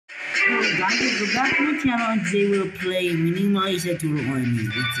Guys, go back to my channel and today we'll play Militia Doodle Army.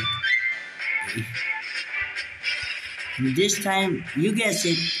 That's it. And this time, you guess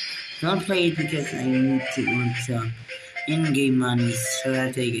it, don't play it because I need to earn some in-game money so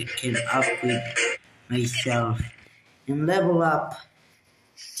that I can upgrade myself and level up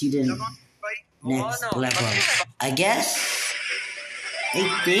to the next level. I guess?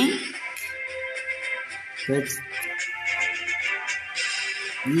 I think? But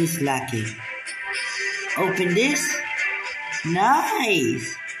he's lucky. Open this.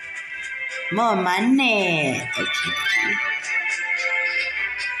 Nice. More money. Okay.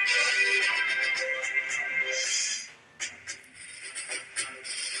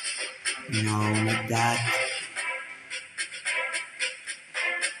 No, not that.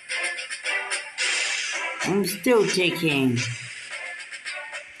 I'm still taking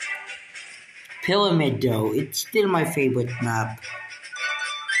Pyramid though. It's still my favorite map.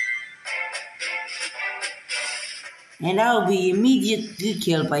 And I'll be immediately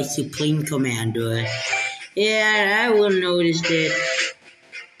killed by Supreme Commander. Yeah, I will notice that.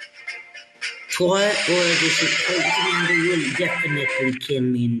 Or the Supreme Commander will definitely kill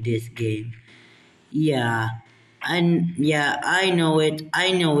me in this game. Yeah, I know it.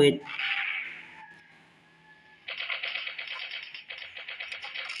 I know it.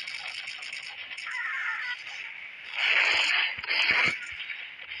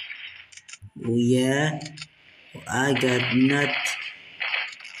 Oh yeah, I got nut.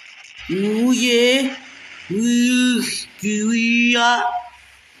 Oh yeah,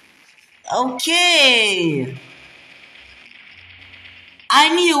 okay.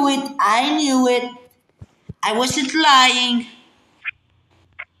 I knew it. I knew it. I wasn't lying.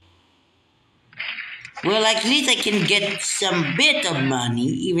 Well, at least I can get some bit of money,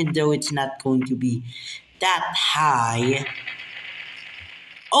 even though it's not going to be that high.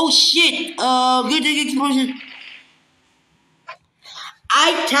 Oh shit! Good explosion.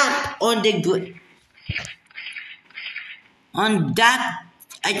 I tapped on the good. On that,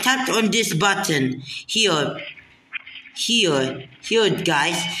 I tapped on this button here,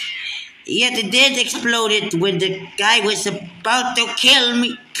 guys. Yet it did exploded when the guy was about to kill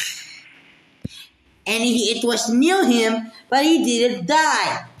me, and it was near him, but he didn't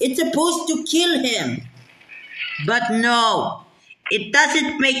die. It's supposed to kill him, but no. It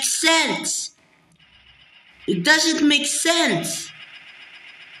doesn't make sense. It doesn't make sense.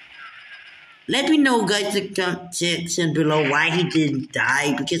 Let me know, guys, in the comment section below why he didn't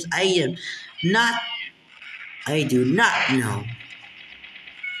die, because I do not know.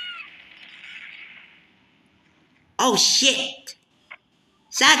 Oh shit!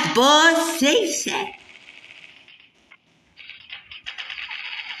 Sack boss, say sack.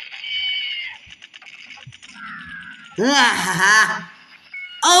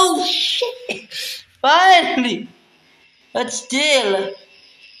 Oh shit! Finally! But still,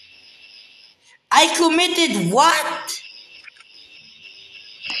 I committed what?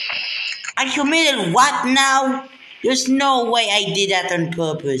 I committed what now? There's no way I did that on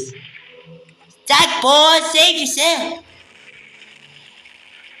purpose. That boy, save yourself.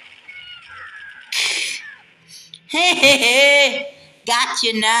 Hey, got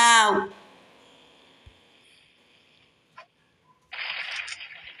you now.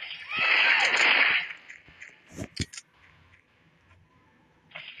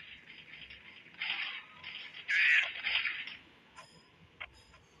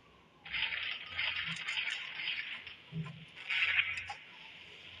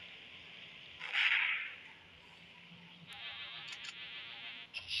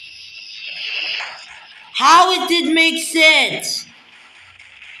 How it did make sense?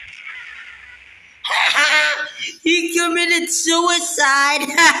 He committed suicide.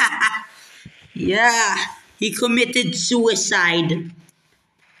 Yeah, he committed suicide.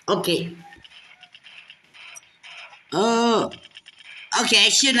 Okay. Okay, I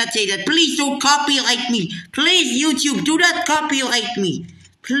should not say that. Please don't copyright me. Please, YouTube, do not copyright me.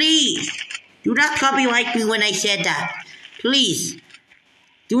 Please, do not copyright me when I said that. Please,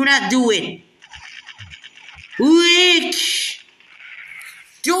 do not do it. Which,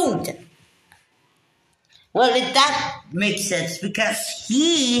 dude. Well, that makes sense because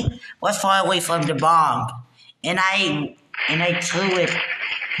he was far away from the bomb, and I threw it,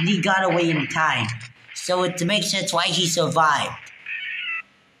 and he got away in time. So it makes sense why he survived.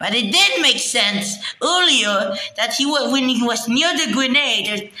 But it did make sense earlier that when he was near the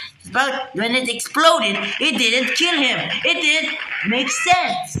grenade, but when it exploded, it didn't kill him. It didn't make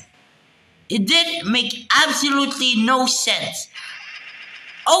sense. It did make absolutely no sense.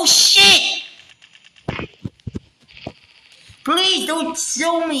 Oh shit! Please don't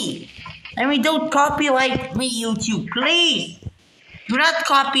sue me. I mean, don't copyright me, YouTube. Please. Do not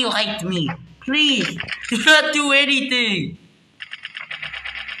copyright me. Please. Do not do anything.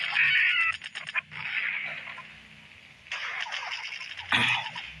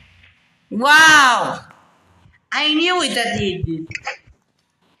 Wow. I knew it that he did.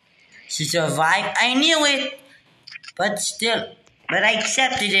 To survive. I knew it. But still. But I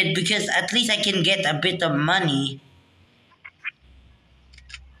accepted it because at least I can get a bit of money.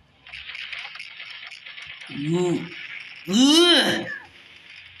 Ooh. Ugh.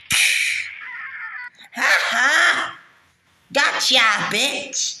 Ha ha! Gotcha,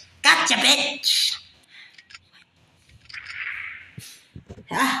 bitch! Gotcha, bitch!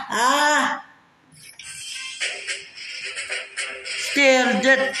 Ha ha! Still,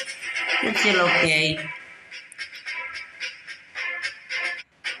 that's still okay.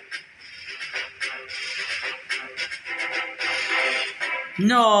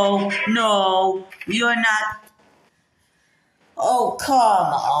 No, no, you're not. Oh,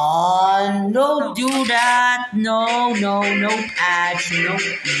 come on. Don't do that. No, no, no ads. Nope,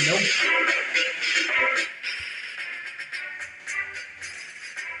 nope.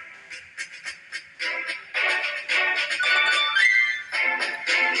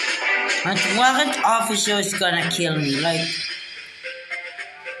 And warrant officer is gonna kill me. Like,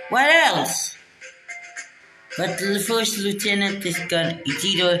 what else? But the first lieutenant is gonna. It's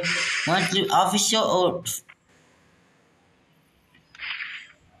either one officer or.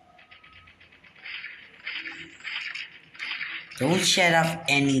 Don't shut up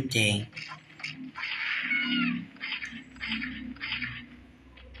anything.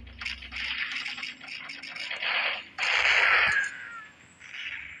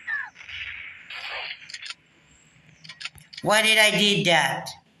 Why did I do that?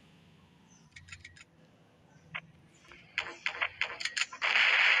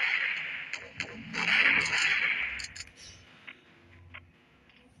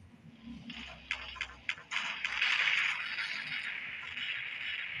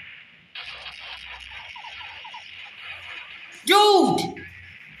 Dude!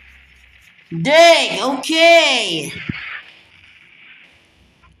 Dang, okay.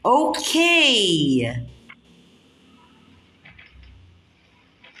 Okay.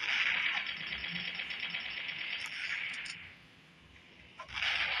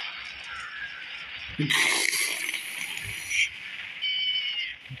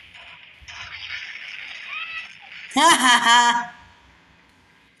 Ha ha ha.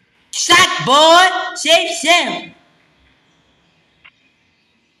 Shot, boy! Save Sam!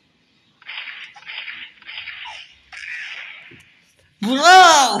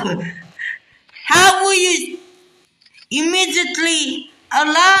 Bro! How were you immediately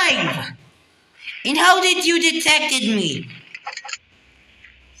alive? And how did you detected me?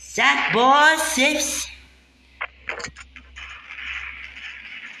 Shot, boy! Save Sam!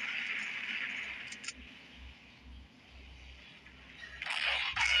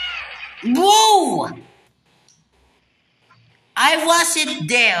 Whoa! I wasn't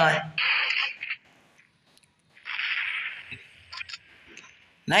there.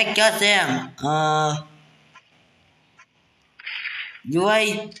 Like goddamn. Do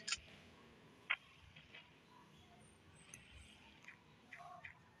I?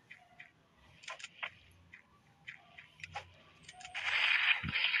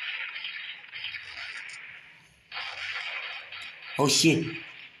 Oh shit.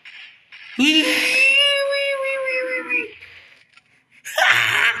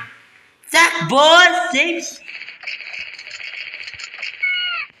 That boy saves.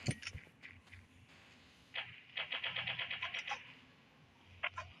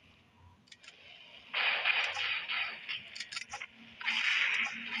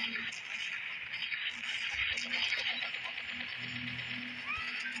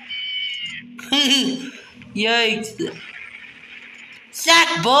 Yikes.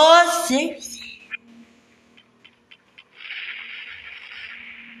 Sack boy saves.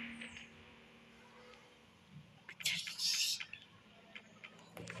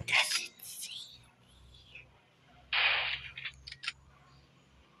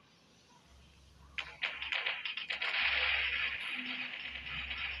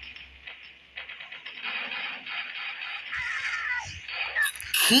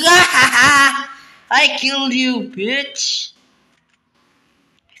 I killed you, bitch.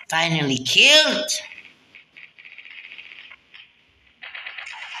 Finally killed.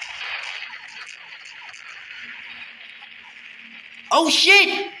 Oh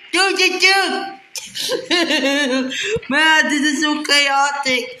shit! Dude. Man, this is so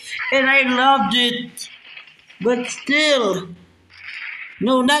chaotic. And I loved it. But still.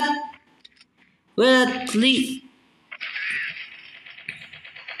 No, not. Well, at least.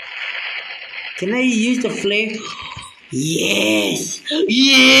 Can I use the flare? Yes!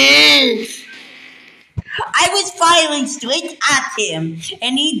 Yes! I was firing straight at him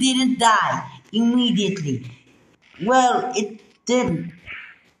and he didn't die immediately. Well, it didn't.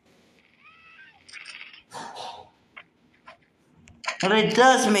 But it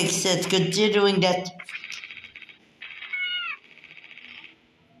does make sense considering that.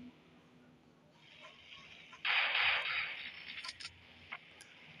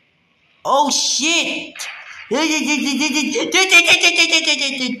 Oh shit!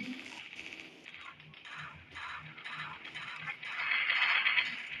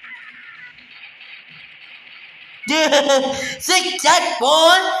 Six that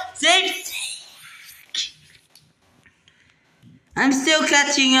ball! Six! I'm still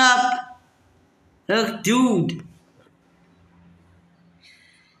catching up. Look, dude.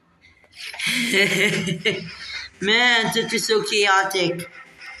 Man, this is so chaotic.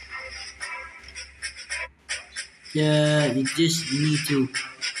 Yeah, you just need to.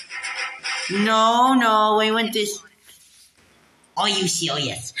 No, I want this. Are you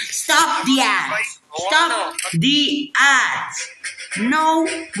serious? Stop the ads! Stop the ads! No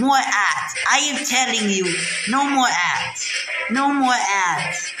more ads! I am telling you, no more ads! No more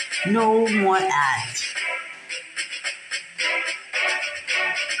ads! No more ads!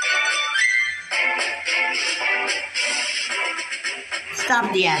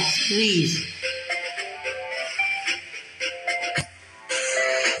 Stop the ads, please.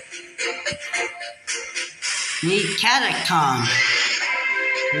 Need catacomb.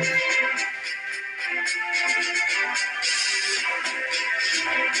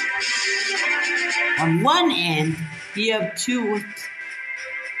 On one end, you have two.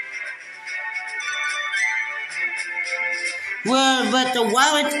 Well, but the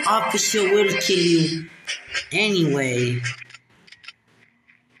warrant officer will kill you anyway.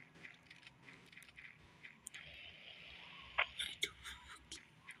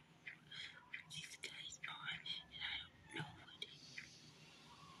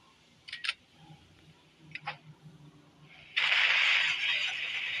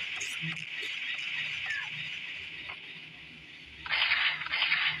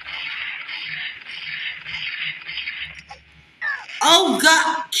 Oh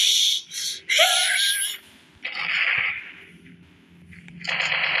God!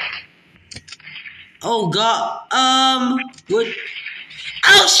 Oh God! What?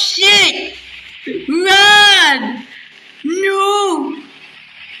 Oh shit! Run! No!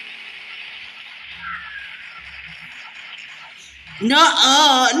 No!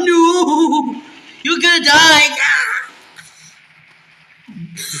 You're gonna die!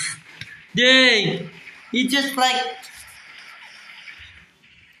 Dang! He just like.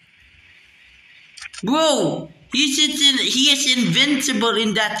 Bro, he is invincible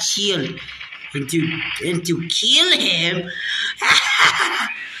in that shield. And to kill him,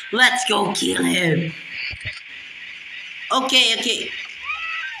 let's go kill him. Okay.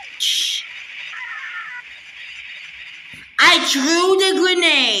 I threw the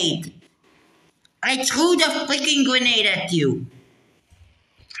grenade. I threw the freaking grenade at you.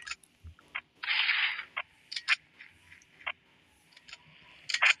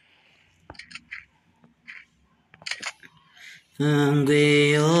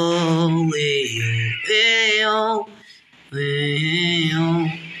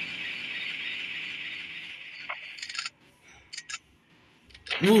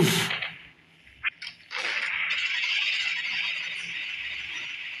 Oof.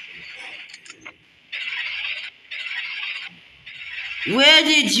 Where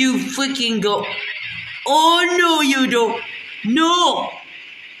did you freaking go? Oh no, you don't. No.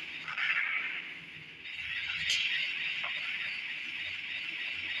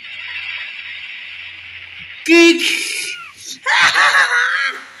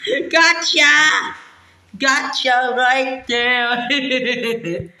 Gotcha right there.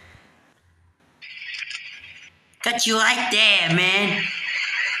 Got you right there, man.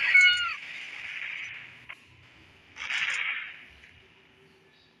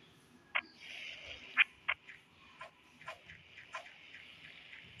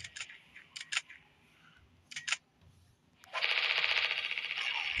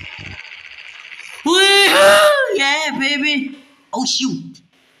 Woo-hoo! Yeah, baby. Oh shoot.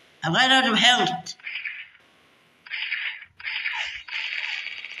 I ran out of health.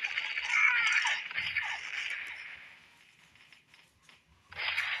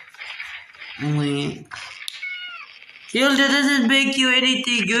 Shield doesn't make you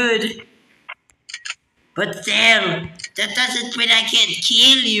anything good. But still, that doesn't mean I can't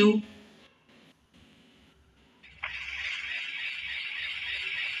kill you.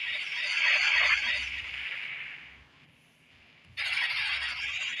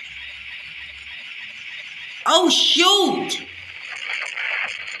 Oh shoot!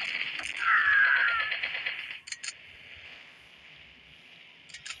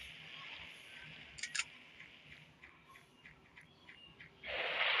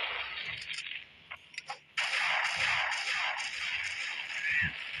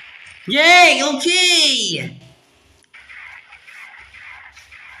 Yay! Okay.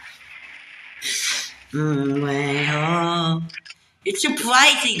 Well, it's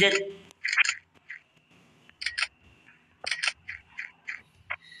surprising that.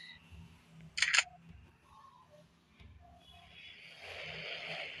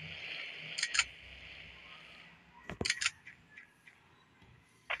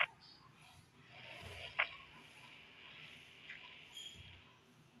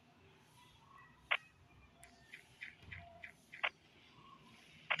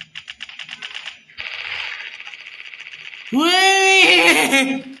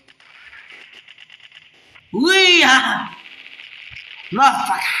 Wee! Wee!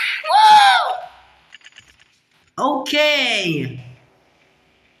 Motherfucker! Woo! Okay.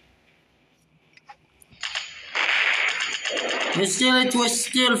 But still, it was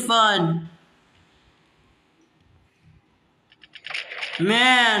still fun.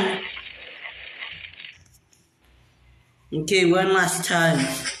 Man. Okay, one last time.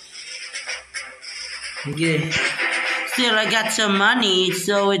 Okay. Still, I got some money,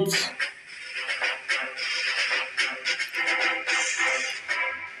 so it's.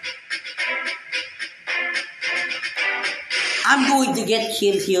 I'm going to get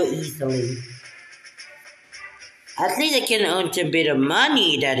killed here easily. At least I can earn a bit of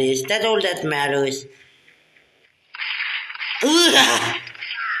money, that is. That's all that matters. Ugh.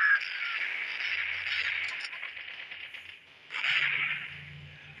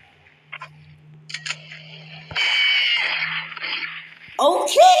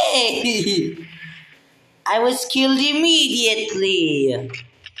 Okay! I was killed immediately.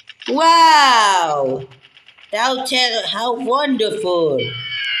 Wow! How wonderful!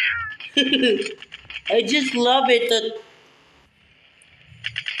 I just love it that.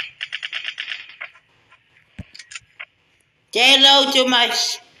 Say hello to my.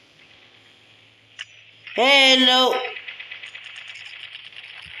 Hello.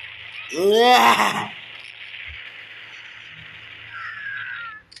 Ugh.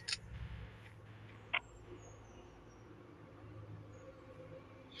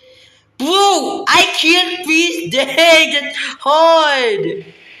 Bro, I can't beat. Dang, that's hard.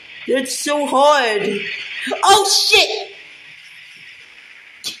 That's so hard. Oh shit!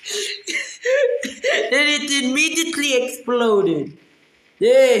 And it immediately exploded.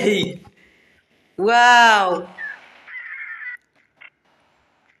 Hey! Wow!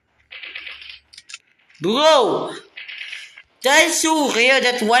 Bro! That is so rare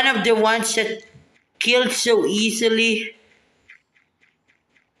that one of the ones that killed so easily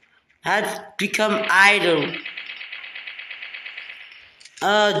has become idle.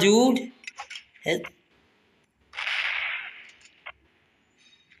 Dude?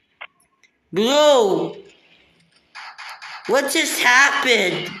 Bro! What just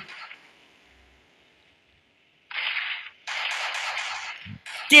happened?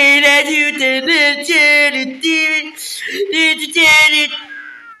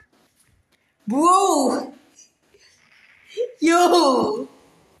 Bro! Yo!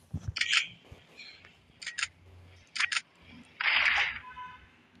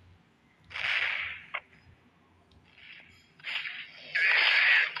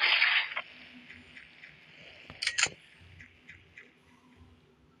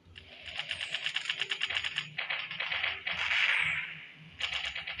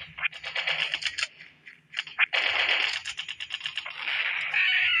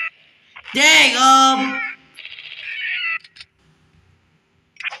 Dang,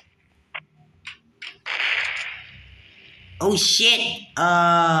 oh shit,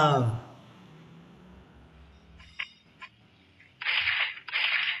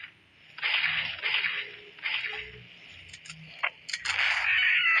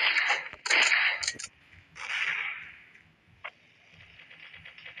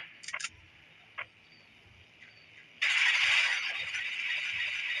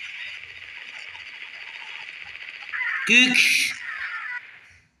 Gook.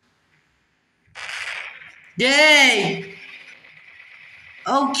 Dang!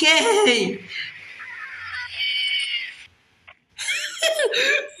 Okay!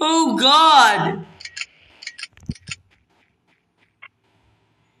 Oh god!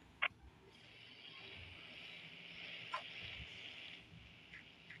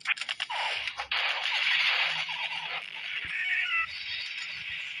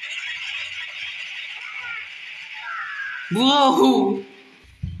 Whoa!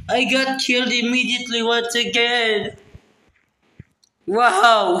 I got killed immediately once again.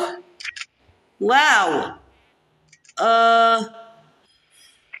 Wow! Wow! Uh.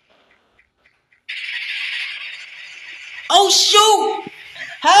 Oh shoot!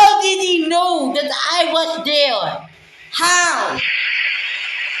 How did he know that I was there? How?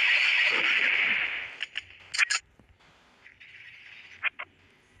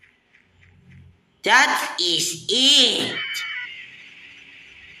 That is it.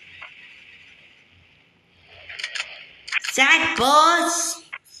 That boss.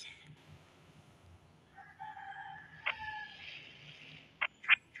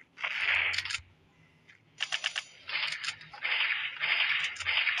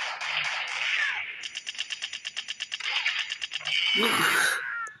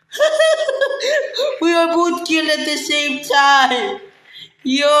 We are both killed at the same time.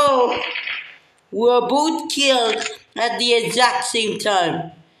 Yo, we are both killed at the exact same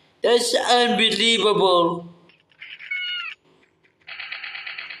time. That's unbelievable.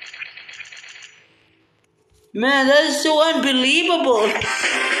 Man, that is so unbelievable.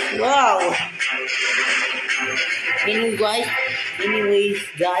 Wow. Anyways,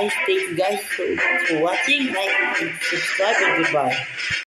 guys, thank you guys so much for watching. Like and subscribe and goodbye.